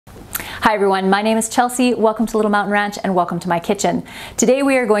Hi everyone, my name is Chelsea. Welcome to Little Mountain Ranch and welcome to my kitchen. Today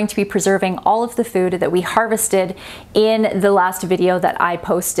we are going to be preserving all of the food that we harvested in the last video that I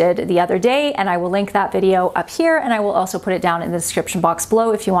posted the other day, and I will link that video up here and I will also put it down in the description box below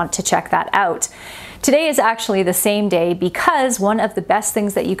if you want to check that out. Today is actually the same day because one of the best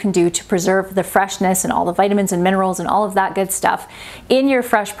things that you can do to preserve the freshness and all the vitamins and minerals and all of that good stuff in your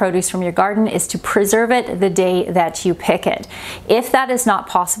fresh produce from your garden is to preserve it the day that you pick it. If that is not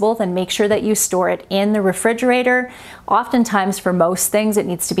possible, then make sure that you store it in the refrigerator. Oftentimes for most things it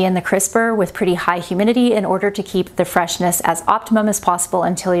needs to be in the crisper with pretty high humidity in order to keep the freshness as optimum as possible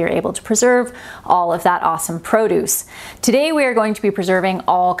until you're able to preserve all of that awesome produce. Today we are going to be preserving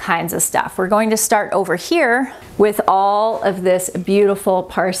all kinds of stuff. We're going to start over here with all of this beautiful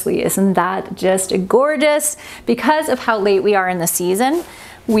parsley. Isn't that just gorgeous? Because of how late we are in the season,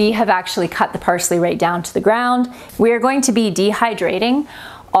 we have actually cut the parsley right down to the ground. We are going to be dehydrating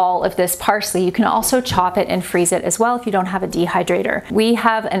all of this parsley. You can also chop it and freeze it as well if you don't have a dehydrator. We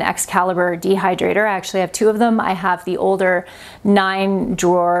have an Excalibur dehydrator. I actually have two of them. I have the older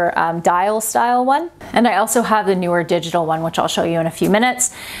 9-drawer dial style one, and I also have the newer digital one, which I'll show you in a few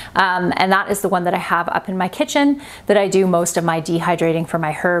minutes. And that is the one that I have up in my kitchen that I do most of my dehydrating for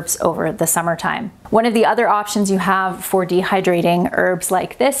my herbs over the summertime. One of the other options you have for dehydrating herbs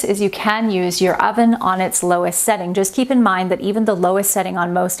like this is you can use your oven on its lowest setting. Just keep in mind that even the lowest setting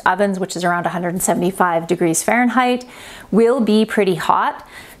on most ovens, which is around 175 degrees Fahrenheit, will be pretty hot.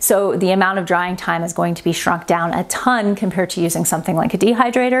 So the amount of drying time is going to be shrunk down a ton compared to using something like a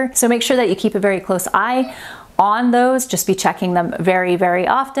dehydrator. So make sure that you keep a very close eye on those. Just be checking them very, very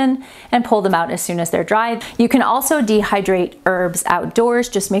often and pull them out as soon as they're dried. You can also dehydrate herbs outdoors.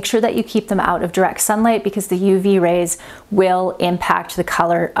 Just make sure that you keep them out of direct sunlight because the UV rays will impact the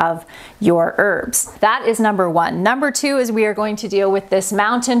color of your herbs. That is number one. Number two is we are going to deal with this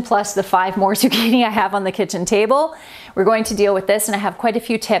mountain plus the 5 more zucchini I have on the kitchen table. We're going to deal with this, and I have quite a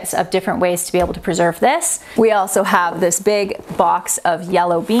few tips of different ways to be able to preserve this. We also have this big box of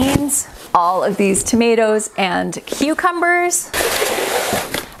yellow beans, all of these tomatoes and cucumbers,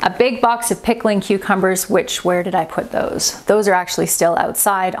 a big box of pickling cucumbers, where did I put those? Those are actually still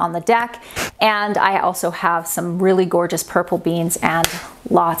outside on the deck. And I also have some really gorgeous purple beans and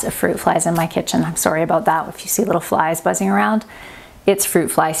lots of fruit flies in my kitchen. I'm sorry about that if you see little flies buzzing around. It's fruit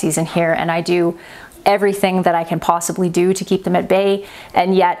fly season here, and I do everything that I can possibly do to keep them at bay,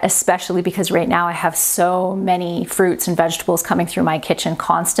 and yet especially because right now I have so many fruits and vegetables coming through my kitchen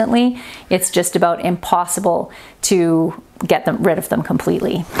constantly, it's just about impossible to get rid of them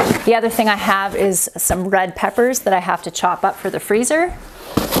completely. The other thing I have is some red peppers that I have to chop up for the freezer.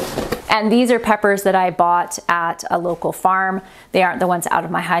 And these are peppers that I bought at a local farm. They aren't the ones out of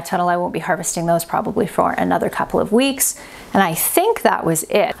my high tunnel. I won't be harvesting those probably for another couple of weeks. And I think that was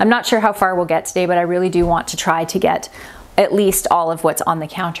it. I'm not sure how far we'll get today, but I really do want to try to get at least all of what's on the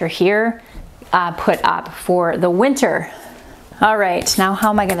counter here put up for the winter. All right, now how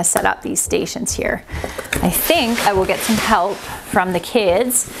am I gonna set up these stations here? I think I will get some help from the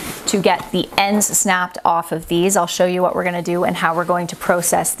kids to get the ends snapped off of these. I'll show you what we're gonna do and how we're going to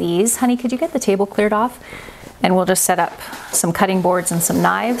process these. Honey, could you get the table cleared off? And we'll just set up some cutting boards and some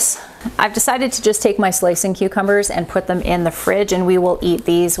knives. I've decided to just take my slicing cucumbers and put them in the fridge, and we will eat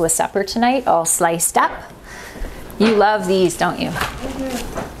these with supper tonight, all sliced up. You love these, don't you?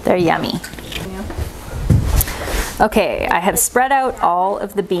 Mm-hmm. They're yummy. Okay, I have spread out all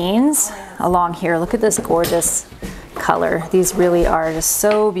of the beans along here. Look at this gorgeous color. These really are just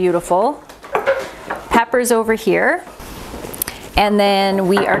so beautiful. Peppers over here. And then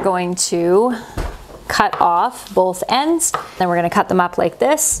we are going to cut off both ends. Then we're gonna cut them up like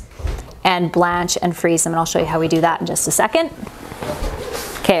this and blanch and freeze them. And I'll show you how we do that in just a second.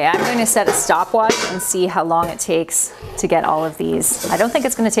 Okay, I'm going to set a stopwatch and see how long it takes to get all of these. I don't think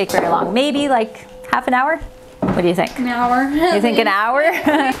it's gonna take very long. Maybe like half an hour? What do you think? An hour. You think an hour?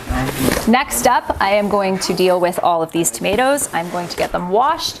 Next up, I am going to deal with all of these tomatoes. I'm going to get them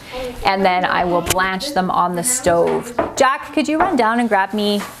washed, and then I will blanch them on the stove. Jack, could you run down and grab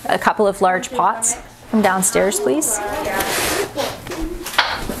me a couple of large pots from downstairs, please?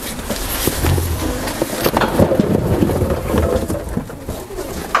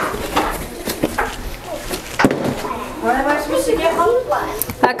 What am I supposed to get home?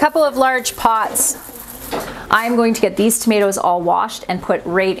 A couple of large pots. I'm going to get these tomatoes all washed and put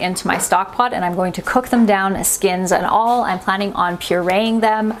right into my stock pot, and I'm going to cook them down, skins and all. I'm planning on pureeing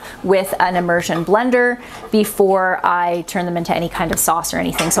them with an immersion blender before I turn them into any kind of sauce or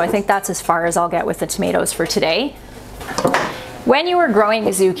anything. So I think that's as far as I'll get with the tomatoes for today. When you are growing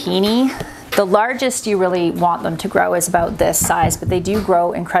zucchini, The largest you really want them to grow is about this size, but they do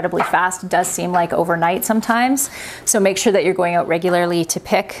grow incredibly fast. It does seem like overnight sometimes. So make sure that you're going out regularly to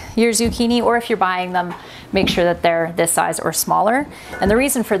pick your zucchini, or if you're buying them, make sure that they're this size or smaller. And the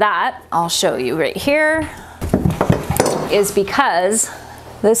reason for that, I'll show you right here, is because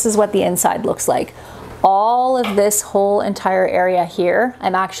this is what the inside looks like. All of this whole entire area here,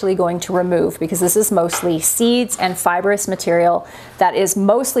 I'm actually going to remove, because this is mostly seeds and fibrous material that is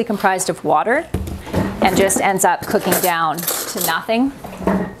mostly comprised of water and just ends up cooking down to nothing.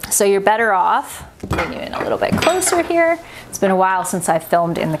 So you're better off, bring you in a little bit closer here. It's been a while since I've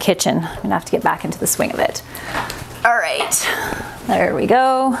filmed in the kitchen. I'm gonna have to get back into the swing of it. All right, there we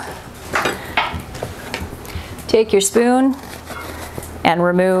go. Take your spoon and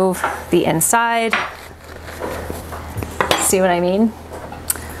remove the inside. See what I mean?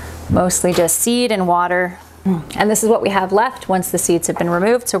 Mostly just seed and water. And this is what we have left once the seeds have been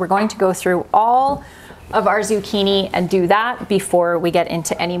removed. So we're going to go through all of our zucchini and do that before we get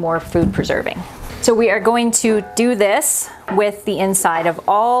into any more food preserving. So we are going to do this with the inside of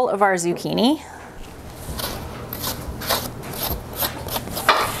all of our zucchini.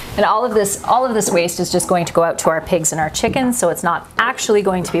 And all of this waste is just going to go out to our pigs and our chickens, so it's not actually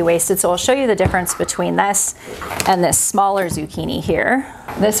going to be wasted. So I'll show you the difference between this and this smaller zucchini here.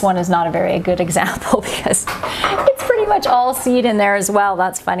 This one is not a very good example because it's pretty much all seed in there as well.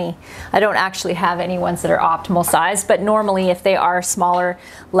 That's funny. I don't actually have any ones that are optimal size, but normally if they are smaller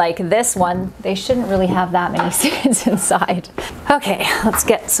like this one, they shouldn't really have that many seeds inside. Okay, let's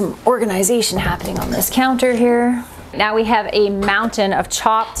get some organization happening on this counter here. Now we have a mountain of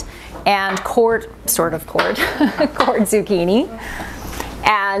chopped and cored zucchini,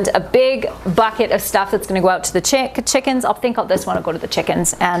 and a big bucket of stuff that's going to go out to the chickens. This one will go to the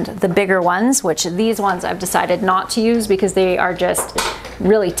chickens, and the bigger ones, which these ones I've decided not to use because they are just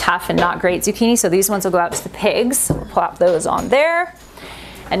really tough and not great zucchini. So these ones will go out to the pigs. We'll plop those on there.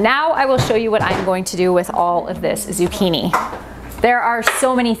 And now I will show you what I'm going to do with all of this zucchini. There are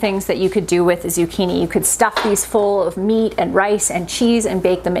so many things that you could do with zucchini. You could stuff these full of meat and rice and cheese and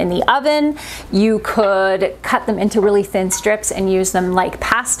bake them in the oven. You could cut them into really thin strips and use them like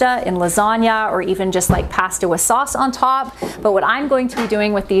pasta in lasagna, or even just like pasta with sauce on top. But what I'm going to be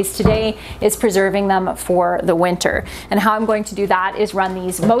doing with these today is preserving them for the winter. And how I'm going to do that is run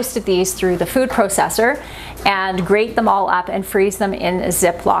most of these through the food processor and grate them all up and freeze them in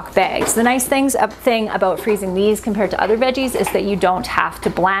Ziploc bags. The nice thing about freezing these compared to other veggies is that you don't have to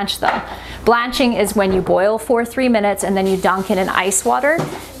blanch them. Blanching is when you boil for 3 minutes and then you dunk in ice water.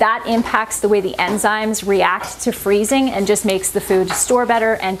 That impacts the way the enzymes react to freezing and just makes the food store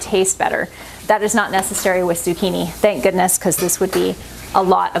better and taste better. That is not necessary with zucchini, thank goodness, because this would be a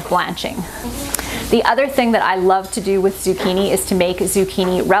lot of blanching. The other thing that I love to do with zucchini is to make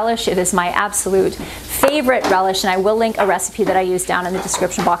zucchini relish. It is my absolute favorite relish, and I will link a recipe that I use down in the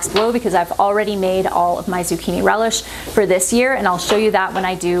description box below because I've already made all of my zucchini relish for this year, and I'll show you that when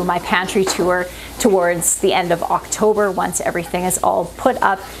I do my pantry tour towards the end of October once everything is all put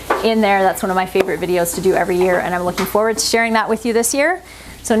up in there. That's one of my favorite videos to do every year, and I'm looking forward to sharing that with you this year.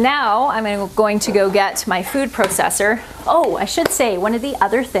 So now I'm going to go get my food processor. Oh, I should say, one of the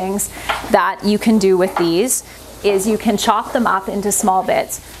other things that you can do with these is you can chop them up into small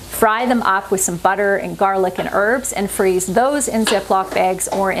bits, fry them up with some butter and garlic and herbs, and freeze those in Ziploc bags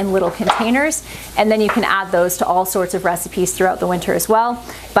or in little containers. And then you can add those to all sorts of recipes throughout the winter as well.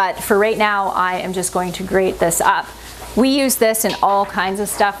 But for right now, I am just going to grate this up. We use this in all kinds of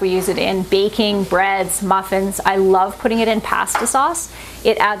stuff. We use it in baking, breads, muffins. I love putting it in pasta sauce.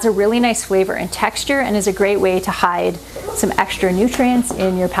 It adds a really nice flavor and texture and is a great way to hide some extra nutrients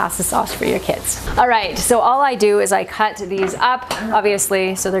in your pasta sauce for your kids. All right, so all I do is I cut these up,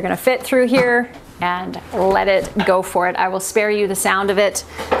 obviously, so they're gonna fit through here, and let it go for it. I will spare you the sound of it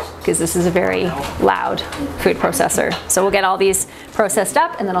because this is a very loud food processor. So we'll get all these processed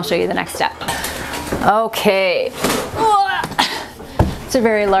up and then I'll show you the next step. Okay. It's a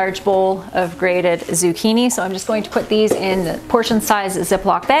very large bowl of grated zucchini, so I'm just going to put these in portion-sized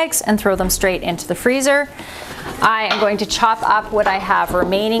Ziploc bags and throw them straight into the freezer. I am going to chop up what I have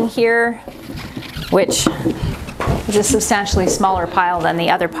remaining here, which is a substantially smaller pile than the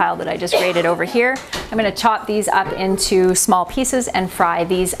other pile that I just grated over here. I'm going to chop these up into small pieces and fry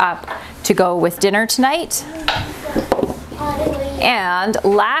these up to go with dinner tonight. And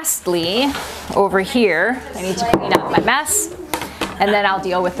lastly, over here, I need to clean up my mess, and then I'll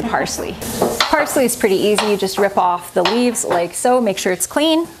deal with the parsley. Parsley is pretty easy. You just rip off the leaves like so, make sure it's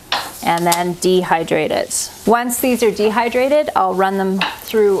clean, and then dehydrate it. Once these are dehydrated, I'll run them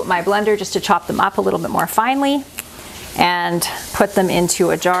through my blender just to chop them up a little bit more finely. and put them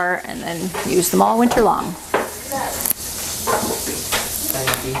into a jar and then use them all winter long.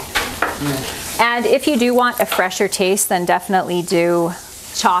 And if you do want a fresher taste, then definitely do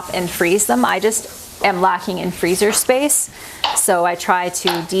chop and freeze them. I just am lacking in freezer space, so I try to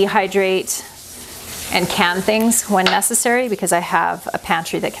dehydrate and can things when necessary because I have a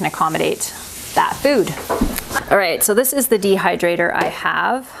pantry that can accommodate that food. All right, so this is the dehydrator I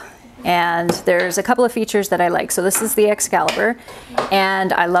have, and there's a couple of features that I like. So this is the Excalibur,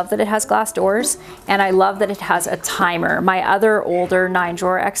 and I love that it has glass doors, and I love that it has a timer. My other older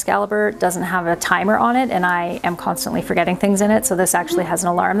 9-drawer Excalibur doesn't have a timer on it, and I am constantly forgetting things in it, so this actually has an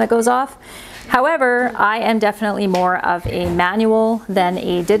alarm that goes off. However, I am definitely more of a manual than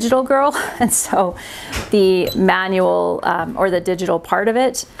a digital girl, and so the manual or the digital part of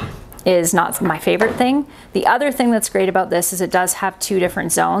it is not my favorite thing. The other thing that's great about this is it does have 2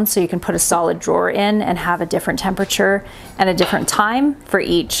 different zones, so you can put a solid drawer in and have a different temperature and a different time for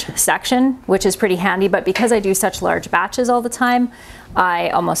each section, which is pretty handy. But because I do such large batches all the time, I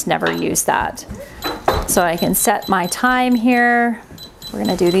almost never use that. So I can set my time here. We're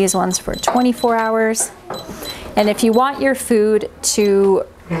gonna do these ones for 24 hours. And if you want your food to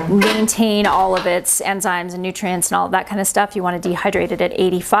maintain all of its enzymes and nutrients and all that kind of stuff, you want to dehydrate it at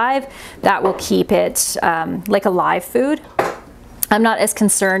 85. That will keep it like a live food. I'm not as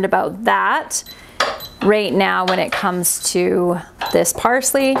concerned about that right now when it comes to this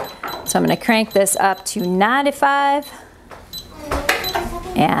parsley. So I'm going to crank this up to 95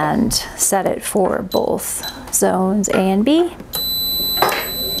 and set it for both zones A and B.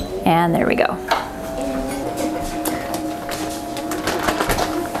 And there we go.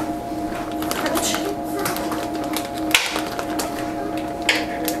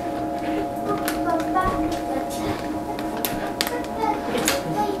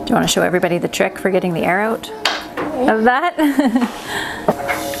 Do you want to show everybody the trick for getting the air out of that?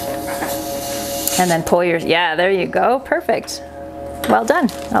 And then pull your, yeah, there you go. Perfect. Well done.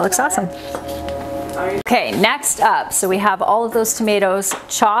 That looks awesome. Okay, next up, so we have all of those tomatoes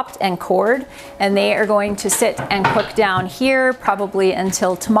chopped and cored, and they are going to sit and cook down here probably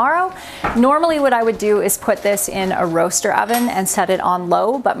until tomorrow. Normally what I would do is put this in a roaster oven and set it on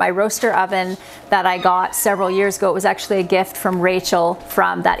low, but my roaster oven that I got several years ago, it was actually a gift from Rachel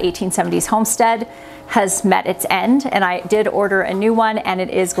from that 1870s homestead, has met its end, and I did order a new one, and it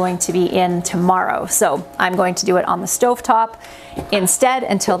is going to be in tomorrow. So I'm going to do it on the stovetop instead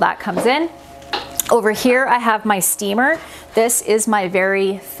until that comes in. Over here I have my steamer. This is my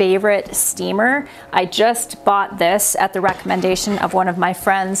very favorite steamer. I just bought this at the recommendation of one of my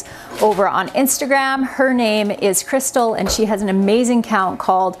friends over on Instagram. Her name is Crystal, and she has an amazing account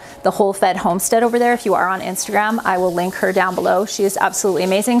called the Whole Fed Homestead over there. If you are on Instagram, I will link her down below. She is absolutely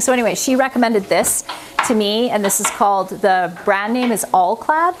amazing. So anyway, she recommended this to me, and this is called, the brand name is All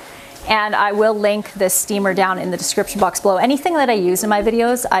Clad. And I will link this steamer down in the description box below. Anything that I use in my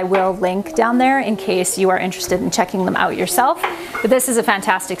videos, I will link down there in case you are interested in checking them out yourself. But this is a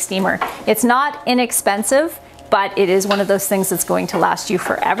fantastic steamer. It's not inexpensive, but it is one of those things that's going to last you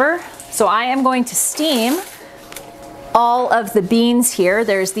forever. So I am going to steam all of the beans here.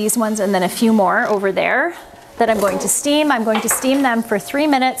 There's these ones and then a few more over there that I'm going to steam. I'm going to steam them for 3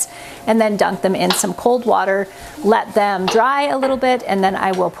 minutes and then dunk them in some cold water, let them dry a little bit, and then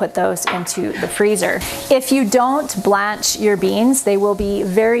I will put those into the freezer. If you don't blanch your beans, they will be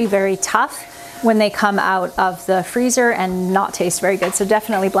very, very tough when they come out of the freezer and not taste very good. So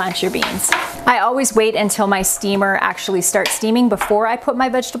definitely blanch your beans. I always wait until my steamer actually starts steaming before I put my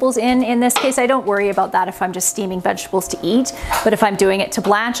vegetables in. In this case, I don't worry about that if I'm just steaming vegetables to eat, but if I'm doing it to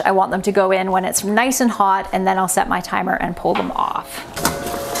blanch, I want them to go in when it's nice and hot, and then I'll set my timer and pull them off.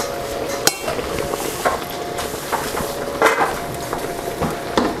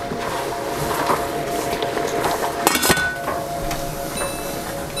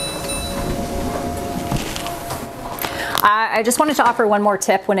 I just wanted to offer one more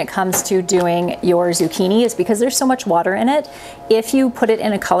tip when it comes to doing your zucchini, is because there's so much water in it. If you put it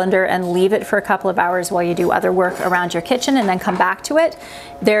in a colander and leave it for a couple of hours while you do other work around your kitchen and then come back to it,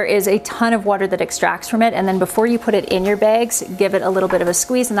 there is a ton of water that extracts from it. And then before you put it in your bags, give it a little bit of a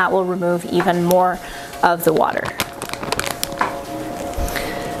squeeze, and that will remove even more of the water.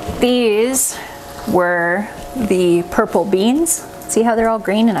 These were the purple beans. See how they're all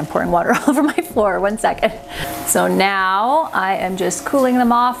green, and I'm pouring water all over my floor. 1 second. So now I am just cooling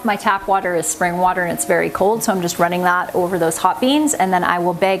them off. My tap water is spring water and it's very cold, so I'm just running that over those hot beans, and then I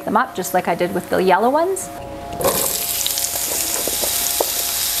will bag them up just like I did with the yellow ones.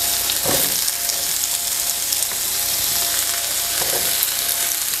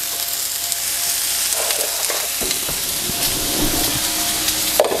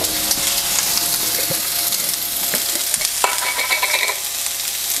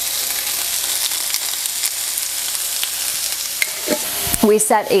 We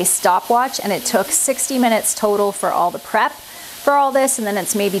set a stopwatch and it took 60 minutes total for all the prep for all this, and then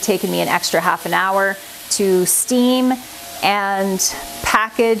it's maybe taken me an extra half an hour to steam and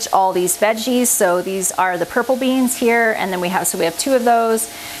package all these veggies. So these are the purple beans here, and then we have 2 of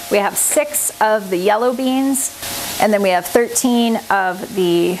those. We have 6 of the yellow beans, and then we have 13 of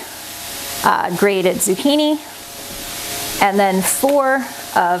the grated zucchini, and then 4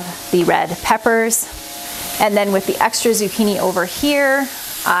 of the red peppers. And then with the extra zucchini over here,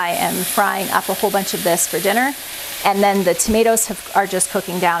 I am frying up a whole bunch of this for dinner. And then the tomatoes are just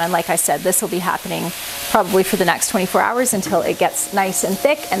cooking down, and like I said, this will be happening probably for the next 24 hours until it gets nice and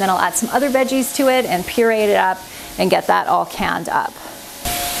thick, and then I'll add some other veggies to it and puree it up and get that all canned up.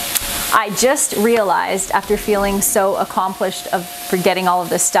 I just realized, after feeling so accomplished for getting all of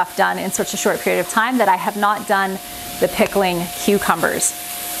this stuff done in such a short period of time, that I have not done the pickling cucumbers.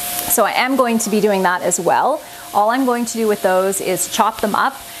 So I am going to be doing that as well. All I'm going to do with those is chop them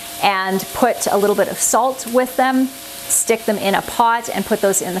up and put a little bit of salt with them, stick them in a pot and put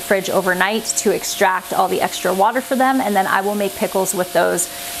those in the fridge overnight to extract all the extra water for them, and then I will make pickles with those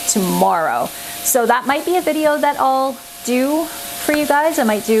tomorrow. So that might be a video that I'll do for you guys. I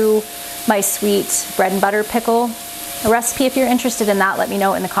might do my sweet bread and butter pickle recipe. If you're interested in that, let me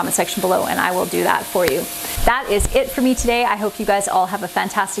know in the comment section below and I will do that for you. That is it for me today. I hope you guys all have a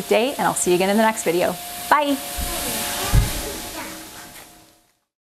fantastic day, and I'll see you again in the next video. Bye.